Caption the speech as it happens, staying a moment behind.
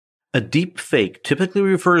A deep fake typically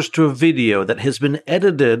refers to a video that has been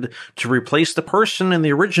edited to replace the person in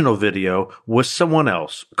the original video with someone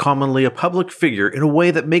else, commonly a public figure, in a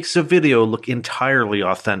way that makes the video look entirely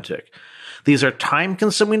authentic. These are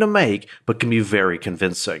time-consuming to make, but can be very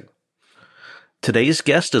convincing. Today's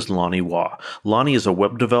guest is Lonnie Waugh. Lonnie is a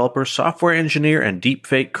web developer, software engineer, and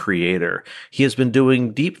deepfake creator. He has been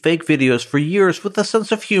doing deepfake videos for years with a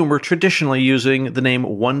sense of humor, traditionally using the name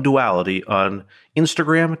OneDuality on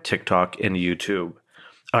Instagram, TikTok, and YouTube.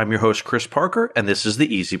 I'm your host, Chris Parker, and this is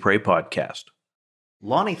the Easy Prey Podcast.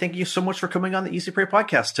 Lonnie, thank you so much for coming on the Easy Prey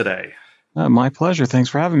Podcast today. My pleasure. Thanks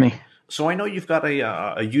for having me. So I know you've got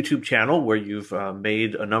a YouTube channel where you've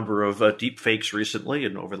made a number of deep fakes recently,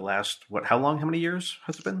 and over the last, how many years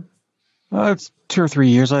has it been? It's 2 or 3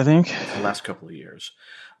 years, I think. The last couple of years.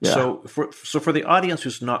 Yeah. So for the audience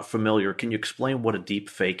who's not familiar, can you explain what a deep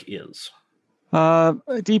fake is? A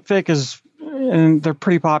deep fake is, and they're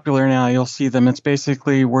pretty popular now. You'll see them. It's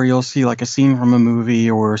basically where you'll see like a scene from a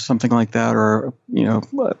movie or something like that, or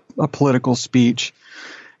a political speech.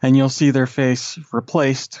 And you'll see their face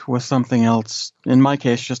replaced with something else, in my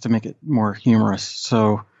case, just to make it more humorous.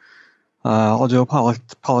 So I'll do a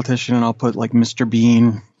politician, and I'll put like Mr.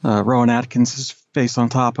 Bean, Rowan Atkins's face on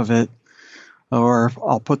top of it. Or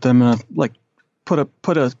I'll put them in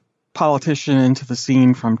put a politician into the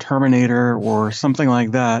scene from Terminator or something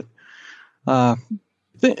like that.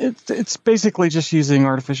 It's basically just using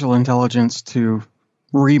artificial intelligence to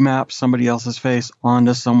remap somebody else's face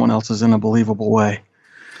onto someone else's in a believable way.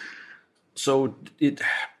 So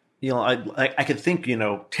I could think,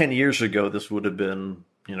 10 years ago, this would have been,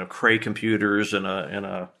 Cray computers in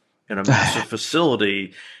a massive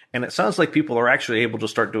facility. And it sounds like people are actually able to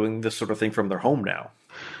start doing this sort of thing from their home now.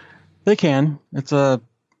 They can. It's a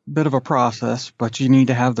bit of a process, but you need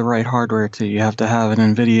to have the right hardware too. You have to have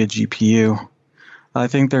an NVIDIA GPU. I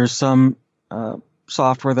think there's some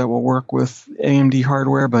software that will work with AMD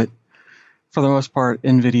hardware, but for the most part,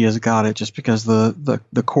 NVIDIA's got it just because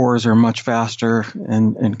the cores are much faster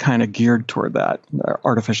and kind of geared toward that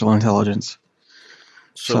artificial intelligence.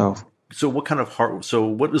 So what kind of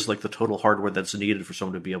what is like the total hardware that's needed for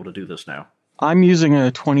someone to be able to do this now? I'm using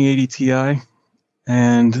a 2080 Ti,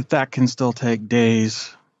 and that can still take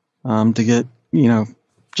days to get,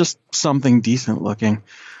 just something decent looking.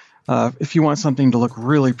 If you want something to look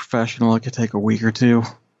really professional, it could take a week or two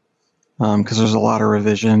because there's a lot of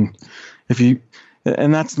revision.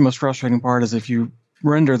 And that's the most frustrating part, is if you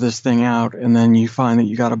render this thing out and then you find that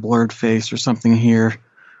you got a blurred face or something here,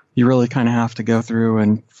 you really kind of have to go through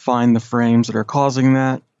and find the frames that are causing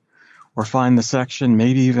that, or find the section,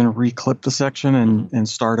 maybe even reclip the section and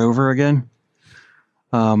start over again.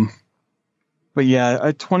 But yeah,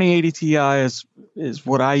 a 2080 Ti is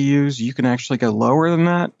what I use. You can actually go lower than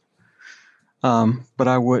that. But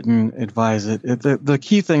I wouldn't advise it. The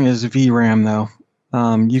key thing is VRAM though.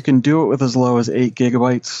 You can do it with as low as 8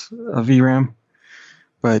 gigabytes of VRAM,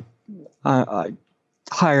 but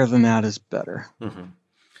higher than that is better. Mm-hmm.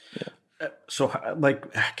 Yeah. So,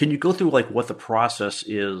 can you go through what the process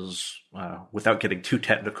is without getting too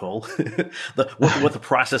technical? What the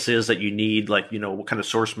process is that you need? What kind of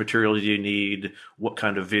source material do you need? What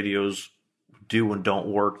kind of videos do and don't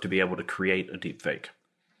work to be able to create a deepfake?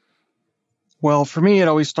 Well, for me, it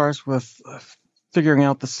always starts with figuring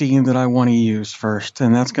out the scene that I want to use first,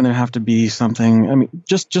 and that's going to have to be something. I mean,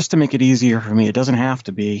 just to make it easier for me. It doesn't have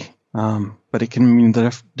to be, but it can mean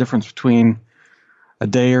the difference between a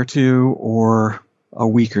day or two or a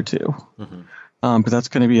week or two. Mm-hmm. But that's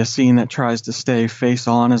going to be a scene that tries to stay face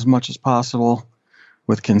on as much as possible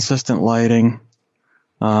with consistent lighting.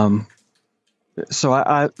 So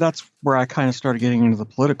that's where I kind of started getting into the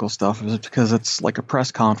political stuff, is because it's like a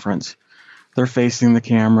press conference. They're facing the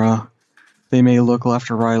camera. They may look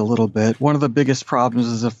left or right a little bit. One of the biggest problems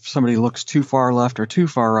is if somebody looks too far left or too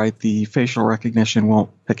far right, the facial recognition won't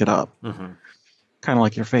pick it up. Mm-hmm. Kind of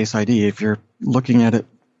like your Face ID. If you're looking at it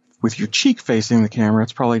with your cheek facing the camera,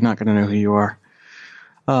 it's probably not going to know who you are.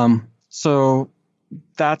 So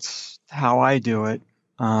that's how I do it.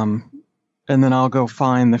 And then I'll go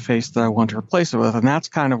find the face that I want to replace it with. And that's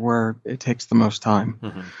kind of where it takes the most time.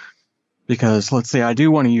 Mm-hmm. Because let's say I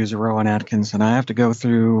do want to use a Rowan Atkins, and I have to go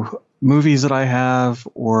through movies that I have,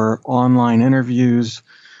 or online interviews,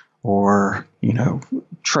 or,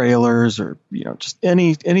 trailers, or, just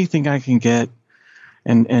anything I can get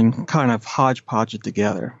and kind of hodgepodge it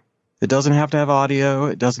together. It doesn't have to have audio.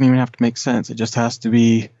 It doesn't even have to make sense. It just has to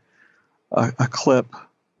be a clip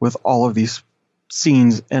with all of these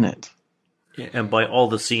scenes in it. Yeah, and by all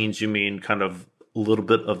the scenes, you mean kind of a little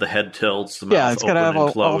bit of the head tilts, the mouth open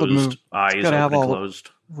and closed, eyes open and closed.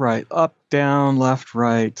 Right. Up, down, left,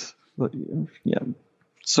 right. Yeah.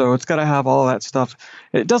 So it's got to have all that stuff.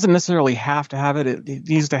 It doesn't necessarily have to have it. It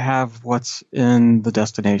needs to have what's in the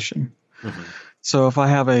destination. Mm-hmm. So if I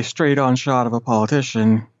have a straight-on shot of a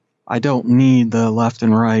politician, I don't need the left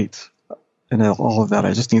and right and all of that.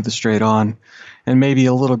 I just need the straight-on, and maybe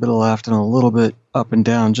a little bit of left and a little bit up and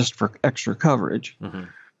down just for extra coverage.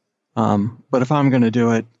 Mm-hmm. But if I'm going to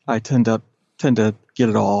do it, I tend to get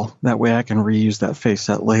it all. That way I can reuse that face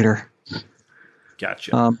set later.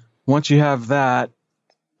 Gotcha. Once you have that,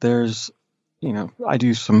 there's, I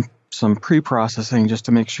do some pre-processing just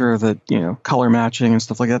to make sure that, color matching and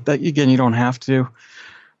stuff like that. That, again, you don't have to.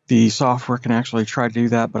 The software can actually try to do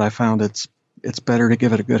that, but I found it's better to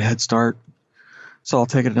give it a good head start. So I'll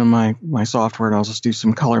take it in my software and I'll just do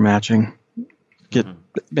some color matching,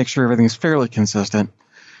 make sure everything's fairly consistent.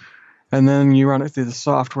 And then you run it through the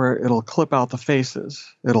software, it'll clip out the faces.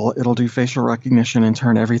 It'll do facial recognition and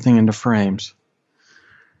turn everything into frames.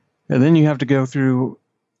 And then you have to go through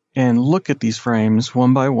and look at these frames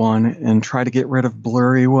one by one and try to get rid of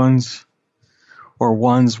blurry ones or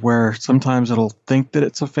ones where sometimes it'll think that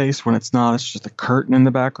it's a face when it's not. It's just a curtain in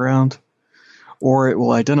the background. Or it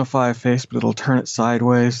will identify a face, but it'll turn it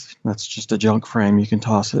sideways. That's just a junk frame. You can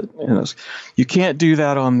toss it. You can't do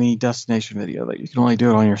that on the destination video. You can only do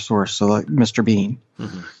it on your source, so like Mr. Bean.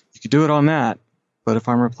 Mm-hmm. You could do it on that, but if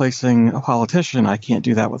I'm replacing a politician, I can't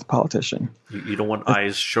do that with a politician. You don't want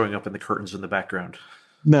eyes showing up in the curtains in the background.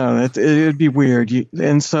 No, it'd be weird.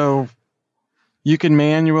 And so you can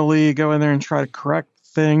manually go in there and try to correct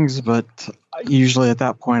things, but usually at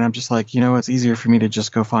that point, I'm just like, it's easier for me to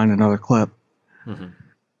just go find another clip. Mm-hmm.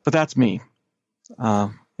 But that's me.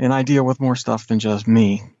 And I deal with more stuff than just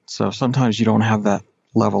me. So sometimes you don't have that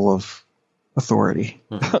level of authority.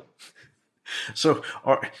 Mm-hmm. So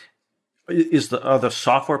are the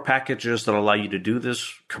software packages that allow you to do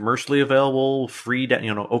this commercially available, free,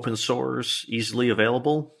 open source, easily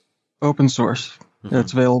available? Open source. Mm-hmm.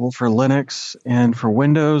 It's available for Linux and for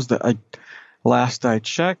Windows. Last I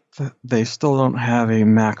checked, they still don't have a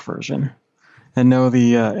Mac version. And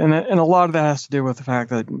and a lot of that has to do with the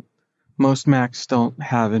fact that most Macs don't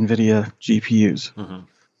have NVIDIA GPUs. Mm-hmm.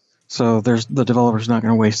 So the developer's not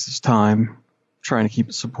going to waste his time trying to keep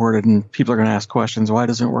it supported, and people are going to ask questions. Why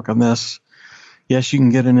doesn't it work on this? Yes, you can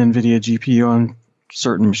get an NVIDIA GPU on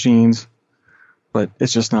certain machines, but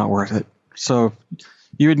it's just not worth it. So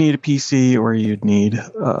you would need a PC or you'd need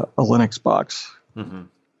a Linux box. Mm-hmm.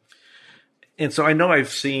 And so I know I've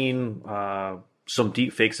seen some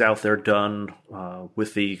deep fakes out there done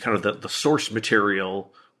with the kind of the source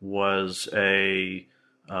material was an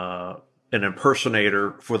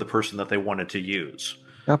impersonator for the person that they wanted to use.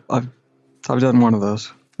 Yep, I've done one of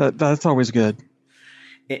those. That's always good.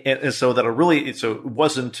 And so that it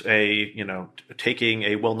wasn't taking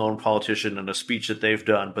a well-known politician and a speech that they've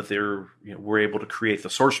done, but were able to create the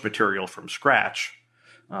source material from scratch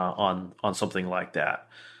on something like that.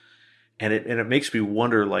 And it makes me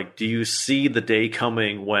wonder, do you see the day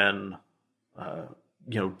coming when,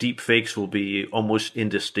 deep fakes will be almost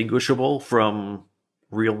indistinguishable from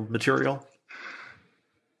real material?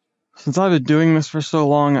 Since I've been doing this for so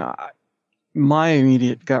long, my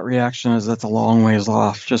immediate gut reaction is that's a long ways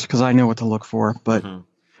off, just because I know what to look for. But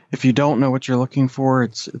if you don't know what you're looking for,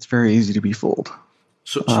 it's very easy to be fooled.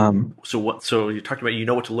 So you're talking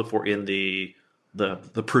about what to look for in the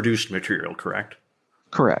produced material, correct?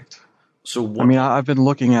 Correct. So I've been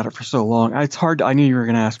looking at it for so long. It's hard. I knew you were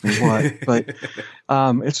going to ask me what, but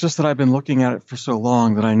it's just that I've been looking at it for so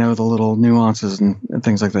long that I know the little nuances and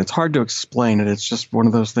things like that. It's hard to explain it. It's just one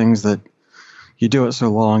of those things that you do it so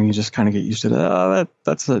long, you just kind of get used to it. Oh,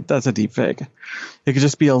 that's a deep fake. It could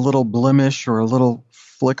just be a little blemish or a little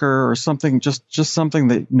flicker or something, just something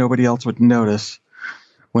that nobody else would notice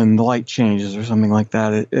when the light changes or something like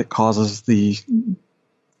that. It causes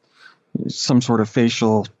some sort of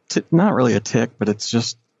facial, not really a tick, but it's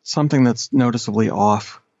just something that's noticeably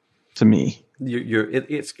off to me.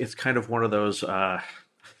 It's kind of one of those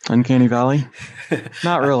uncanny valley.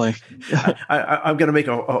 Not really. I'm going to make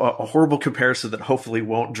a horrible comparison that hopefully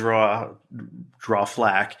won't draw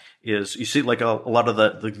flack. Is you see a lot of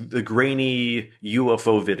the grainy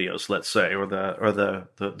UFO videos, let's say, or the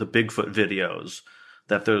Bigfoot videos,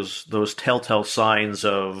 that there's those telltale signs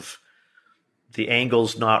of the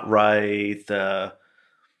angle's not right,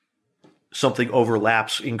 something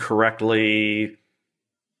overlaps incorrectly.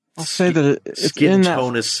 I'll say that it's skin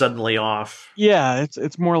tone is suddenly off. Yeah,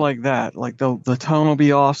 it's more like that. Like the tone will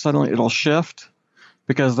be off suddenly. It'll shift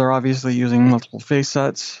because they're obviously using multiple face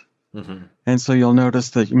sets, and so you'll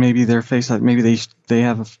notice that maybe their face set, maybe they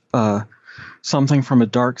have something from a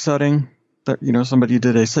dark setting that, somebody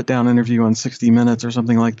did a sit down interview on 60 Minutes or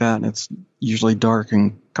something like that, and it's usually dark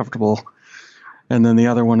and comfortable. And then the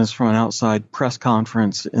other one is from an outside press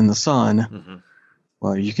conference in the sun. Mm-hmm.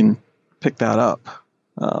 Well, you can pick that up.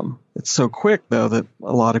 It's so quick, though, that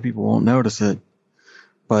a lot of people won't notice it.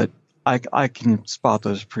 But I can spot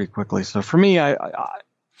those pretty quickly. So for me,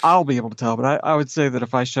 I'll be able to tell. But I would say that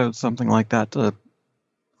if I showed something like that to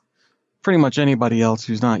pretty much anybody else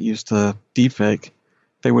who's not used to deepfake,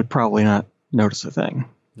 they would probably not notice a thing.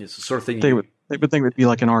 It's the sort of thing they would think it would be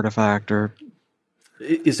like an artifact. Or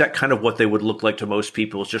is that kind of what they would look like to most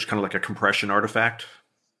people? It's just kind of like a compression artifact?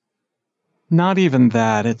 Not even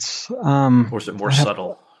that. It's or is it more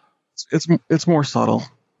subtle? It's more subtle.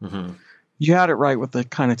 Mm-hmm. You had it right with the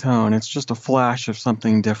kind of tone. It's just a flash of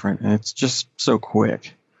something different, and it's just so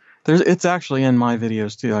quick. It's actually in my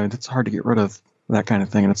videos too. It's hard to get rid of that kind of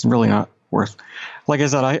thing, and it's really not worth. Like I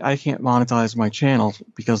said, I can't monetize my channel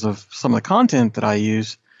because of some of the content that I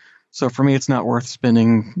use. So for me, it's not worth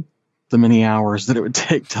spending the many hours that it would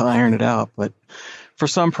take to iron it out. But for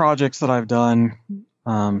some projects that I've done,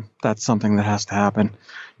 that's something that has to happen.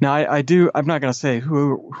 Now, I'm not going to say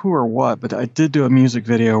who or what, but I did do a music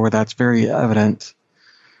video where that's very evident.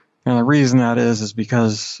 And the reason that is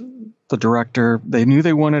because the director, they knew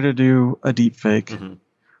they wanted to do a deepfake. Mm-hmm.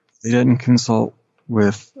 They didn't consult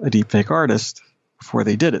with a deepfake artist before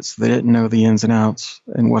they did it. So they didn't know the ins and outs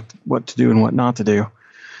and what to do and what not to do.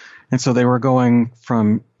 And so they were going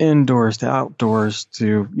from indoors to outdoors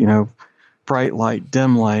to, bright light,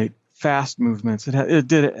 dim light, fast movements. It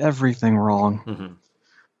did everything wrong.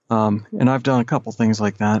 Mm-hmm. And I've done a couple things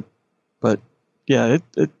like that. But yeah,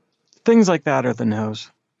 things like that are the no's.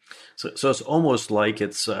 So it's almost like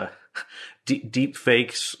it's deep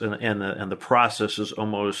fakes, and the process is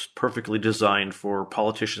almost perfectly designed for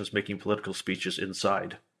politicians making political speeches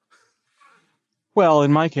inside. Well,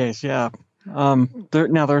 in my case, yeah.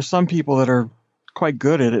 There are some people that are quite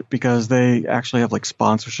good at it because they actually have like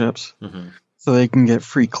sponsorships. Mm-hmm. So they can get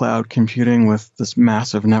free cloud computing with this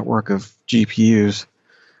massive network of GPUs,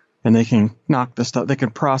 and they can knock this stuff. They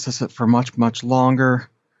can process it for much, much longer,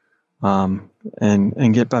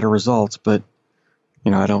 and get better results. But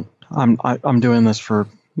I'm doing this for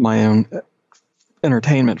my own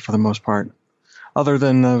entertainment for the most part. Other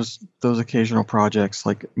than those occasional projects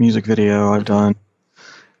like music video I've done.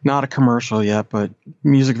 Not a commercial yet, but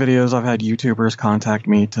music videos, I've had YouTubers contact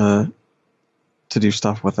me to do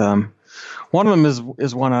stuff with them. One of them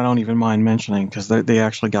is one I don't even mind mentioning because they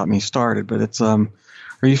actually got me started. But it's are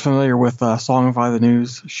you familiar with Songify the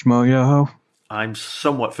News, Shmo Yoho? I'm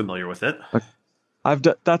somewhat familiar with it.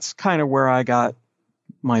 That's kind of where I got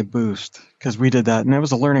my boost because we did that, and it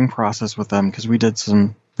was a learning process with them because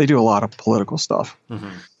they do a lot of political stuff. Mm-hmm.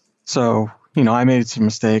 So I made some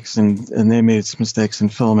mistakes, and they made some mistakes in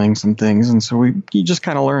filming some things, and so you just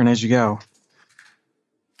kind of learn as you go.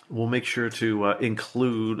 We'll make sure to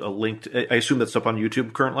include a link. I assume that's up on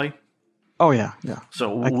YouTube currently? Oh, yeah.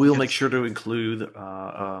 So we'll make sure to include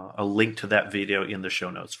a link to that video in the show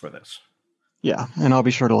notes for this. Yeah, and I'll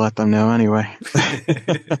be sure to let them know anyway.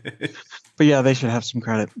 But yeah, they should have some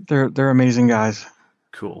credit. They're amazing guys.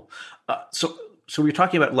 Cool. So we're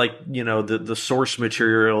talking about the source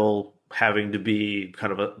material having to be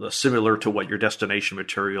kind of a similar to what your destination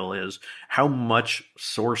material is. How much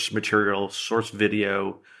source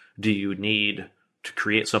video do you need to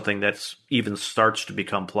create something that's even starts to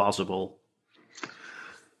become plausible?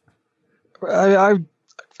 I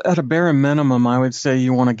at a bare minimum, I would say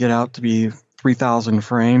you want to get out to be 3,000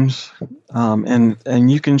 frames,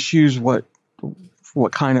 and you can choose what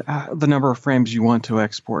kind of the number of frames you want to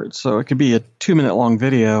export. So it could be a 2-minute long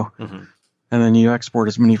video, mm-hmm. and then you export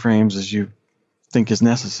as many frames as you think is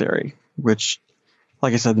necessary. Which,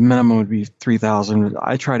 like I said, the minimum would be 3,000.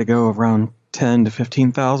 I try to go around 10 to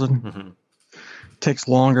 15,000. Mm-hmm. Takes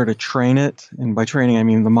longer to train it, and by training I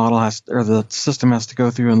mean the system has to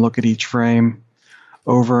go through and look at each frame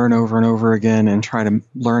over and over and over again and try to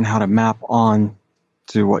learn how to map on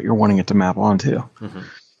to what you're wanting it to map onto. Mm-hmm.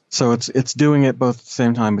 So it's doing it both at the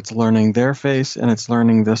same time. It's learning their face and it's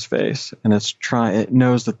learning this face, and it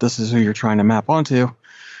knows that this is who you're trying to map onto.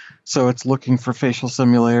 So it's looking for facial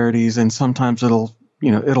similarities, and sometimes it'll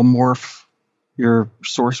morph your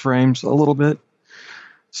source frames a little bit.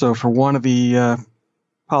 So for one of the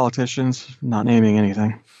politicians, not naming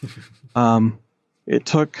anything, it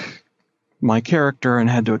took my character and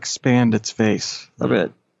had to expand its face a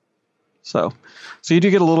bit. So you do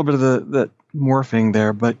get a little bit of the morphing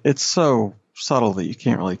there, but it's so subtle that you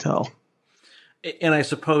can't really tell. And I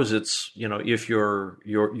suppose it's, if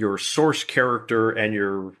your source character and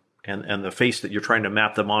your and the face that you're trying to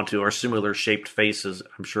map them onto are similar shaped faces,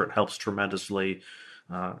 I'm sure it helps tremendously.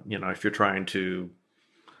 If you're trying to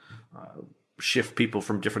shift people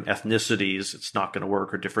from different ethnicities, it's not going to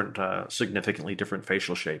work, or different, significantly different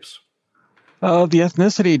facial shapes. The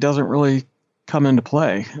ethnicity doesn't really come into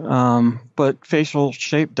play, but facial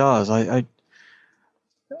shape does.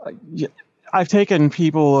 I've taken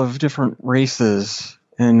people of different races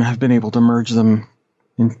and have been able to merge them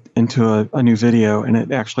into a new video, and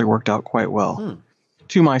it actually worked out quite well,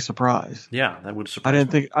 to my surprise. Yeah, that would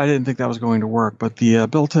surprise me. I didn't think that was going to work, but the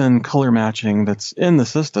built-in color matching that's in the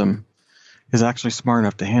system is actually smart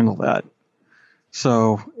enough to handle that.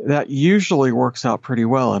 So that usually works out pretty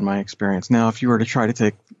well in my experience. Now, if you were to try to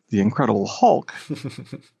take the Incredible Hulk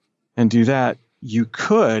and do that, you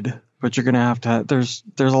could, but you're going to have there's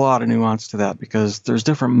a lot of nuance to that, because there's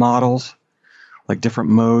different models, like different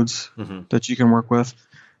modes that you can work with.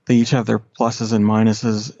 They each have their pluses and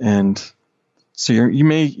minuses, and so you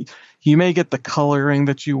may get the coloring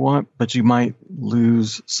that you want, but you might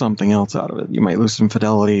lose something else out of it. You might lose some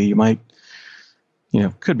fidelity. You might,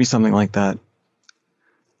 could be something like that.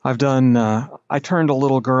 I've done. I turned a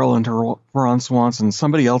little girl into Ron Swanson.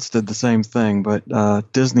 Somebody else did the same thing,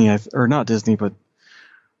 but Disney, or not Disney, but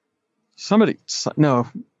somebody. No,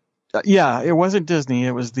 yeah, it wasn't Disney.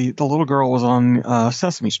 It was the little girl was on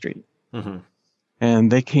Sesame Street,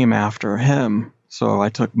 and they came after him. So I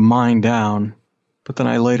took mine down, but then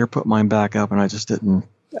I later put mine back up, and I just didn't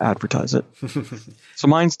advertise it. So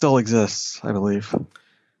mine still exists, I believe.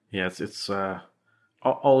 Yeah, it's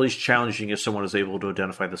always challenging if someone is able to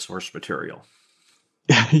identify the source material.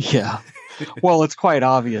 Yeah. Well, it's quite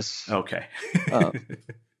obvious. Okay.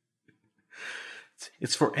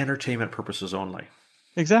 It's for entertainment purposes only.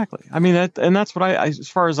 Exactly. I mean, that's what I, as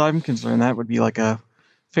far as I'm concerned, that would be like a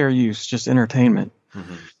fair use, just entertainment.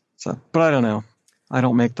 So, but I don't know. I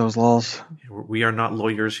don't make those laws. We are not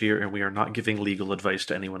lawyers here, and we are not giving legal advice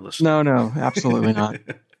to anyone listening. No, absolutely not.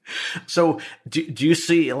 So, do you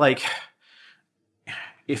see, like,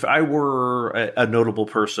 if I were a notable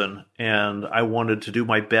person and I wanted to do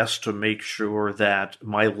my best to make sure that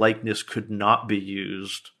my likeness could not be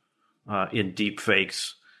used in deep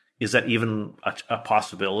fakes, is that even a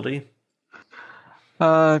possibility?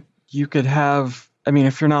 You could have, I mean,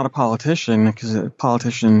 if you're not a politician, because a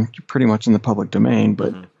politician, you're pretty much in the public domain,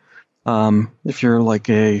 but if you're like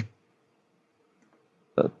a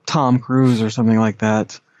Tom Cruise or something like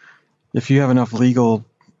that, if you have enough legal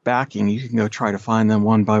backing, you can go try to find them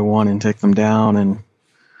one by one and take them down, and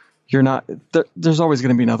you're not, there's always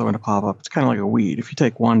going to be another one to pop up. It's kind of like a weed. If you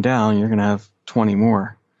take one down, you're going to have 20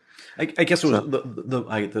 more. I guess it was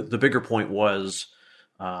the bigger point was,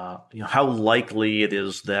 how likely it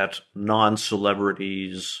is that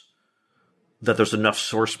non-celebrities, that there's enough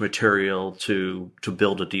source material to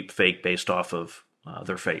build a deep fake based off of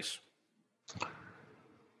their face.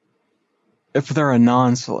 If they're a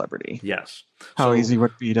non-celebrity. Yes. How easy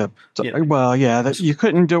would it be to well, yeah, that you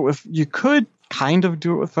couldn't do it with, you could kind of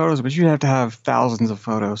do it with photos, but you'd have to have thousands of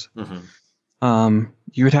photos.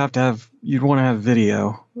 You'd want to have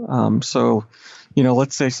video. So,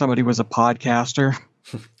 let's say somebody was a podcaster.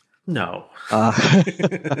 No.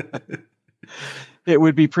 It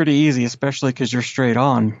would be pretty easy, especially because you're straight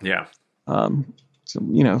on. Yeah.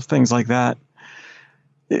 So, things like that.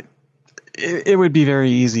 It would be very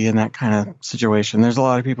easy in that kind of situation. There's a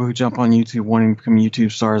lot of people who jump on YouTube wanting to become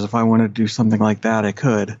YouTube stars. If I wanted to do something like that, I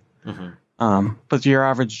could. But your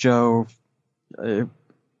average Joe,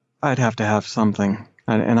 I'd have to have something.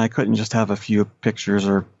 And I couldn't just have a few pictures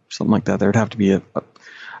or something like that. There'd have to be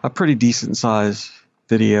a pretty decent size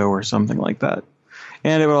video or something like that.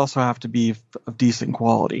 And it would also have to be of decent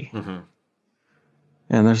quality. And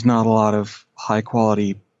there's not a lot of high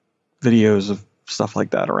quality videos of stuff like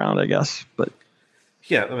that around, I guess. But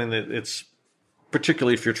yeah, I mean, it's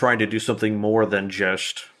particularly if you're trying to do something more than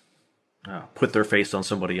just put their face on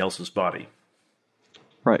somebody else's body.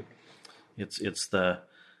 Right.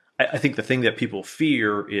 I think the thing that people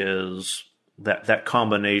fear is that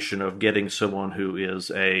combination of getting someone who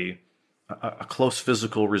is a close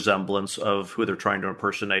physical resemblance of who they're trying to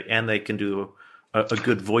impersonate, and they can do a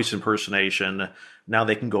good voice impersonation. Now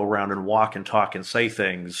they can go around and walk and talk and say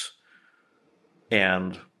things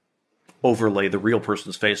and overlay the real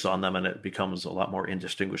person's face on them, and it becomes a lot more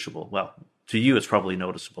indistinguishable. Well, to you it's probably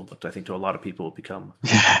noticeable, but I think to a lot of people it become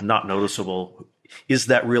not noticeable. Is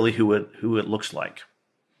that really who it looks like?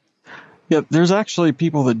 Yeah, there's actually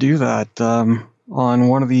people that do that on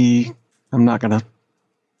one of the, I'm not going to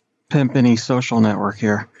pimp any social network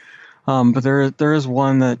here, but there is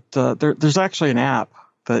one that there's actually an app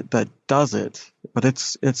that does it, but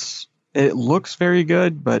it's It looks very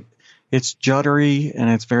good, but it's juddery and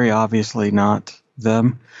it's very obviously not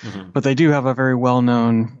them. Hmm. But they do have a very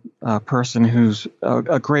well-known person who's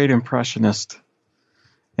a great impressionist,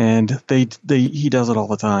 and he does it all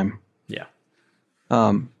the time. Yeah.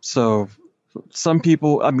 So some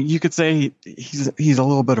people, I mean, you could say he's a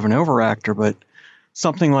little bit of an overactor, but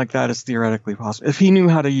something like that is theoretically possible. If he knew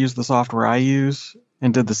how to use the software I use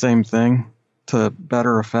and did the same thing to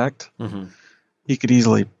better effect, Hmm. he could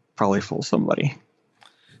easily probably fool somebody.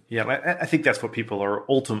 Yeah, I think that's what people are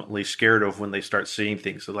ultimately scared of when they start seeing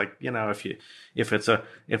things. So, like, if it's a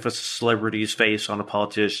celebrity's face on a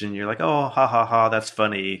politician, you're like, oh, ha ha ha, that's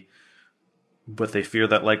funny. But they fear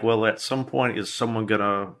that, like, well, at some point, is someone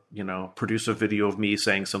gonna, produce a video of me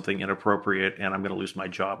saying something inappropriate, and I'm gonna lose my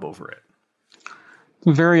job over it.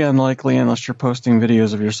 Very unlikely unless you're posting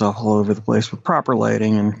videos of yourself all over the place with proper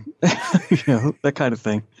lighting and that kind of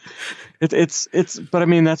thing. But I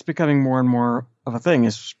mean, that's becoming more and more of a thing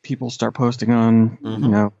as people start posting on,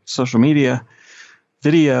 Hmm. social media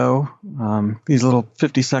video, these little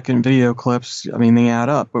 50-second video clips. I mean, they add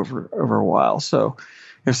up over a while. So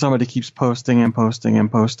if somebody keeps posting and posting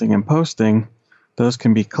and posting and posting, those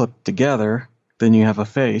can be clipped together. Then you have a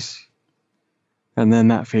face, and then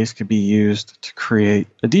that face could be used to create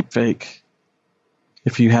a deep fake.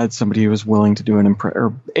 If you had somebody who was willing to do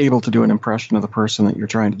or able to do an impression of the person that you're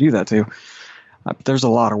trying to do that to, there's a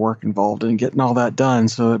lot of work involved in getting all that done.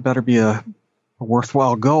 So it better be a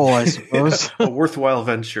worthwhile goal, I suppose. A worthwhile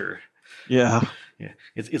venture. Yeah. Yeah,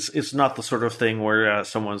 it's not the sort of thing where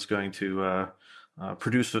someone's going to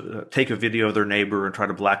take a video of their neighbor and try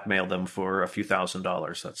to blackmail them for a few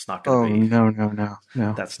 $1,000s. That's not going to Oh, be no, no, no,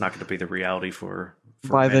 no. that's not going to be the reality for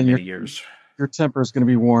By many then, many years. your temper is going to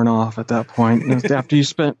be worn off at that point. And after you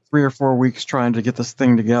spent 3 or 4 weeks trying to get this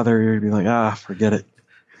thing together, you'd be like, forget it.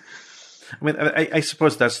 I mean, I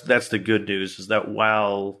suppose that's the good news, is that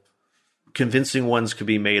while convincing ones could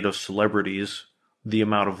be made of celebrities, the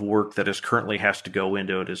amount of work that is currently has to go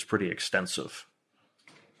into it is pretty extensive.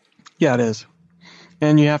 Yeah, it is.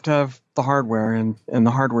 And you have to have the hardware, and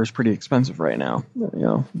the hardware is pretty expensive right now.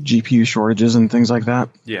 GPU shortages and things like that.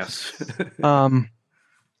 Yes. Um,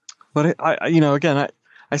 but again,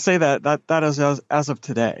 I say that is as of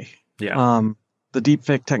today. Yeah. The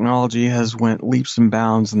deepfake technology has went leaps and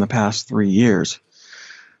bounds in the past 3 years.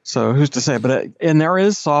 So who's to say? And there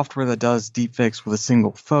is software that does deepfakes with a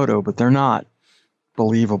single photo, but they're not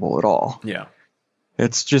believable at all. Yeah.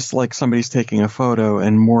 It's just like somebody's taking a photo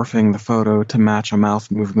and morphing the photo to match a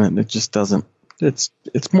mouth movement. It just doesn't. It's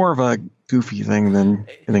more of a goofy thing than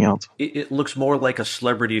anything else. It looks more like a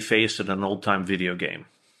celebrity face in an old time video game.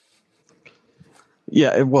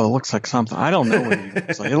 Yeah, it looks like something. I don't know what it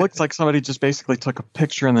looks like. It looks like somebody just basically took a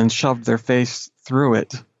picture and then shoved their face through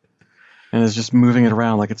it and is just moving it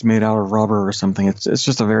around like it's made out of rubber or something. It's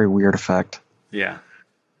just a very weird effect. Yeah.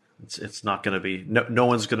 It's not going to be, no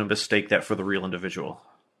one's going to mistake that for the real individual.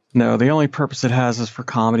 No, the only purpose it has is for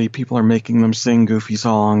comedy. People are making them sing goofy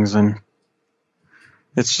songs, and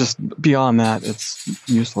it's just beyond that. It's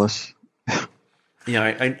useless.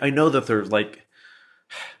 Yeah, I know that there's like,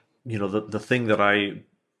 the thing that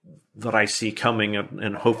I see coming,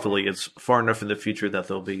 and hopefully it's far enough in the future that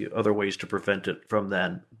there'll be other ways to prevent it from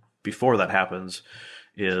then before that happens,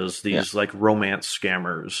 is these like romance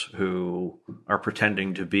scammers who are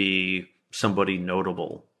pretending to be somebody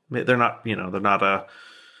notable. They're not, they're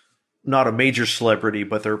not a major celebrity,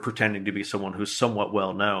 but they're pretending to be someone who's somewhat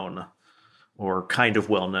well known or kind of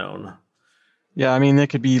well known. Yeah, I mean, they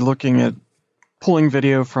could be looking at pulling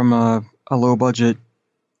video from a low budget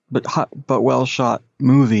but well shot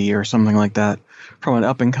movie or something like that from an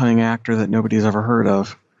up and coming actor that nobody's ever heard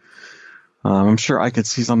of. I'm sure I could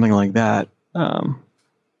see something like that.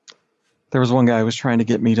 There was one guy who was trying to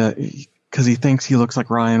get me to, because he thinks he looks like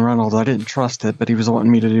Ryan Reynolds. I didn't trust it, but he was wanting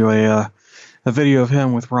me to do a video of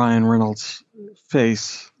him with Ryan Reynolds'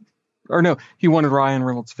 face. Or no, he wanted Ryan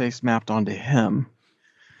Reynolds' face mapped onto him.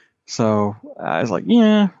 So I was like,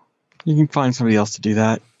 yeah, you can find somebody else to do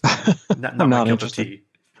that. Not I'm my not cup interested. of tea.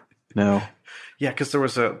 No. Yeah, because there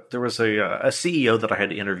was a CEO that I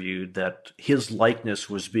had interviewed that his likeness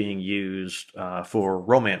was being used for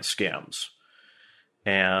romance scams,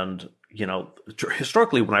 and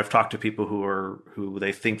historically, when I've talked to people who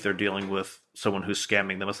they think they're dealing with someone who's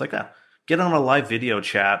scamming them, it's like, get on a live video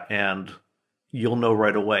chat and you'll know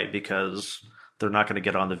right away, because they're not going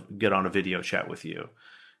to get on a video chat with you.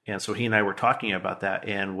 And so he and I were talking about that,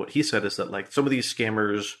 and what he said is that, like, some of these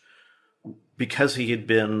scammers, because he had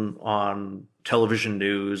been on television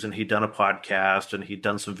news and he'd done a podcast and he'd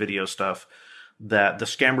done some video stuff, that the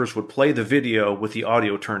scammers would play the video with the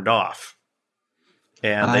audio turned off.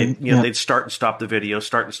 And they'd start and stop the video,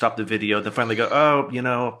 then finally go,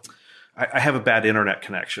 oh, I have a bad internet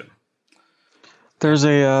connection. There's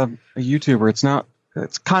a YouTuber.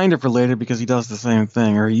 It's kind of related because he does the same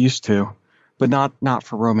thing, or he used to, but not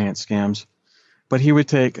for romance scams. But he would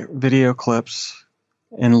take video clips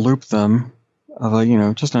and loop them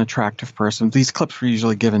of just an attractive person. These clips were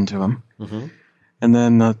usually given to him. Mm-hmm. And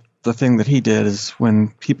then the thing that he did is when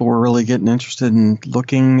people were really getting interested in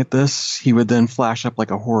looking at this, he would then flash up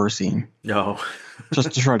like a horror scene. No.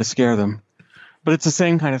 Just to try to scare them. But it's the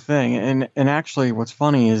same kind of thing. And actually what's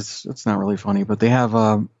funny is, it's not really funny, but they have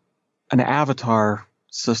an avatar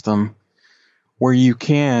system where you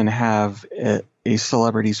can have a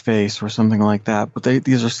celebrity's face or something like that. But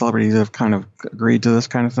these are celebrities that have kind of agreed to this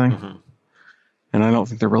kind of thing. Mm-hmm. And I don't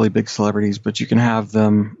think they're really big celebrities, but you can have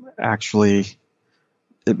them actually,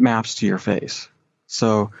 it maps to your face.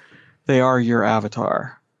 So they are your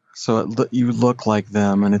avatar. So you look like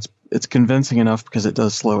them, and it's convincing enough because it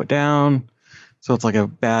does slow it down. So it's like a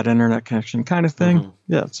bad internet connection kind of thing.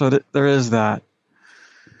 Mm-hmm. Yeah, so there is that.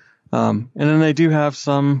 And then they do have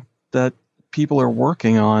some that people are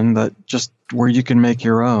working on that just where you can make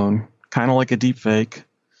your own, kind of like a deep fake.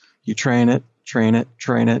 You train it,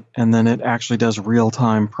 and then it actually does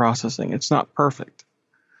real-time processing. It's not perfect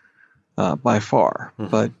by far, mm-hmm.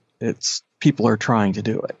 but people are trying to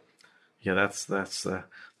do it. Yeah, that's the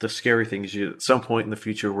scary thing is at some point in the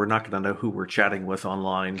future, we're not going to know who we're chatting with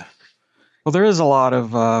online. Well, there is a lot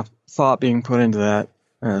of thought being put into that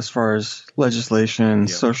as far as legislation,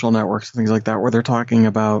 social networks, and things like that, where they're talking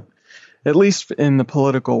about, at least in the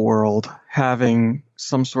political world, having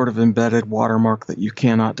some sort of embedded watermark that you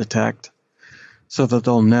cannot detect so that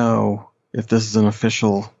they'll know if this is an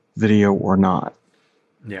official video or not.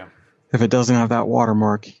 Yeah. If it doesn't have that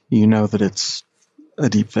watermark, you know that it's a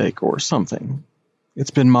deepfake or something.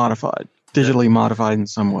 It's been modified, digitally modified in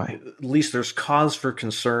some way. At least there's cause for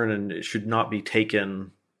concern, and it should not be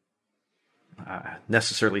taken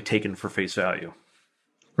necessarily taken for face value.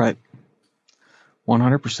 Right.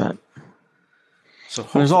 100%. So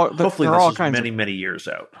hopefully this is many years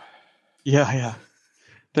out. Yeah.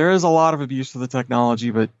 There is a lot of abuse of the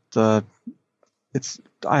technology, but I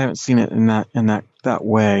haven't seen it in that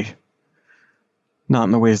way. Not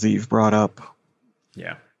in the ways that you've brought up.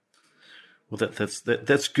 Yeah. Well,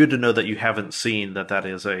 that's good to know that you haven't seen that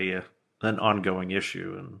is an ongoing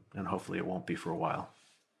issue, and hopefully it won't be for a while.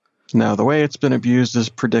 No, the way it's been abused is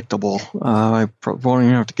predictable. I won't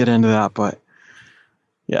even have to get into that, but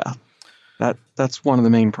yeah, that's one of the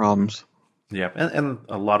main problems. Yeah, and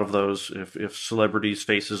a lot of those, if celebrities'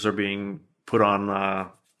 faces are being put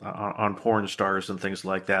on porn stars and things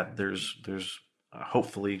like that, there's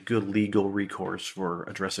hopefully good legal recourse for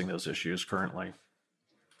addressing those issues currently.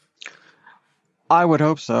 I would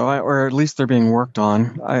hope so, or at least they're being worked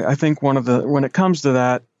on. I think when it comes to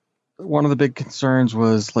that, one of the big concerns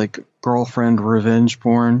was like girlfriend revenge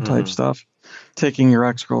porn type stuff. Taking your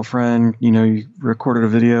ex-girlfriend, you recorded a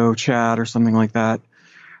video chat or something like that,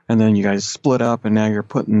 and then you guys split up, and now you're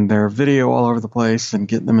putting their video all over the place and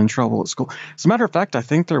getting them in trouble at school. As a matter of fact, I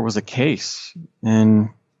think there was a case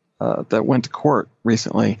that went to court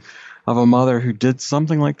recently of a mother who did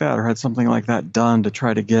something like that or had something like that done to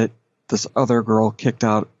try to get this other girl kicked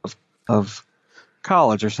out of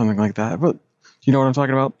college or something like that. But you know what I'm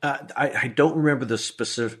talking about? I don't remember the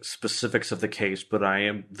specifics of the case, but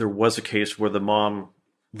there was a case where the mom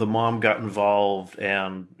got involved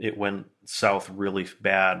and it went south really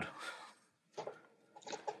bad.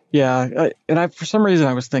 Yeah, for some reason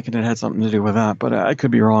I was thinking it had something to do with that, but I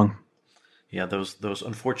could be wrong. Yeah, those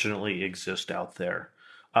unfortunately exist out there.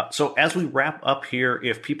 So as we wrap up here,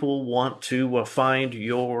 if people want to find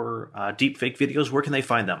your deepfake videos, where can they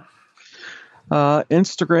find them?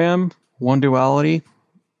 Instagram, OneDuality.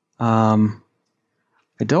 I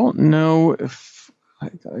don't know if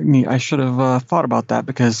I should have thought about that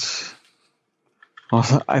because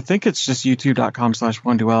I think it's just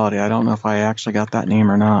youtube.com/OneDuality. I don't know if I actually got that name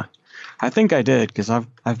or not. I think I did because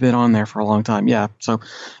I've been on there for a long time. Yeah, so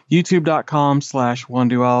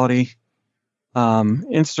youtube.com/OneDuality,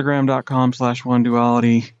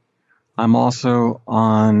 Instagram.com/OneDuality. I'm also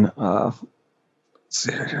on. I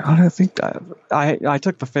think I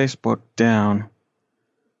took the Facebook down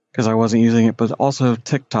because I wasn't using it, but also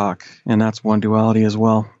TikTok, and that's OneDuality as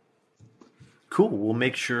well. Cool. We'll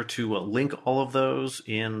make sure to link all of those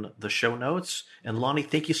in the show notes. And Lonnie,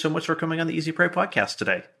 thank you so much for coming on the Easy Prey podcast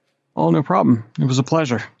today. Oh, no problem. It was a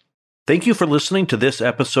pleasure. Thank you for listening to this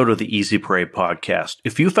episode of the Easy Prey podcast.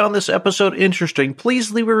 If you found this episode interesting,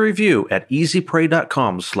 please leave a review at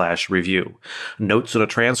easyprey.com/review. Notes and a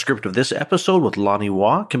transcript of this episode with Lonnie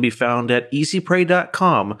Waugh can be found at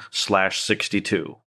easyprey.com/62.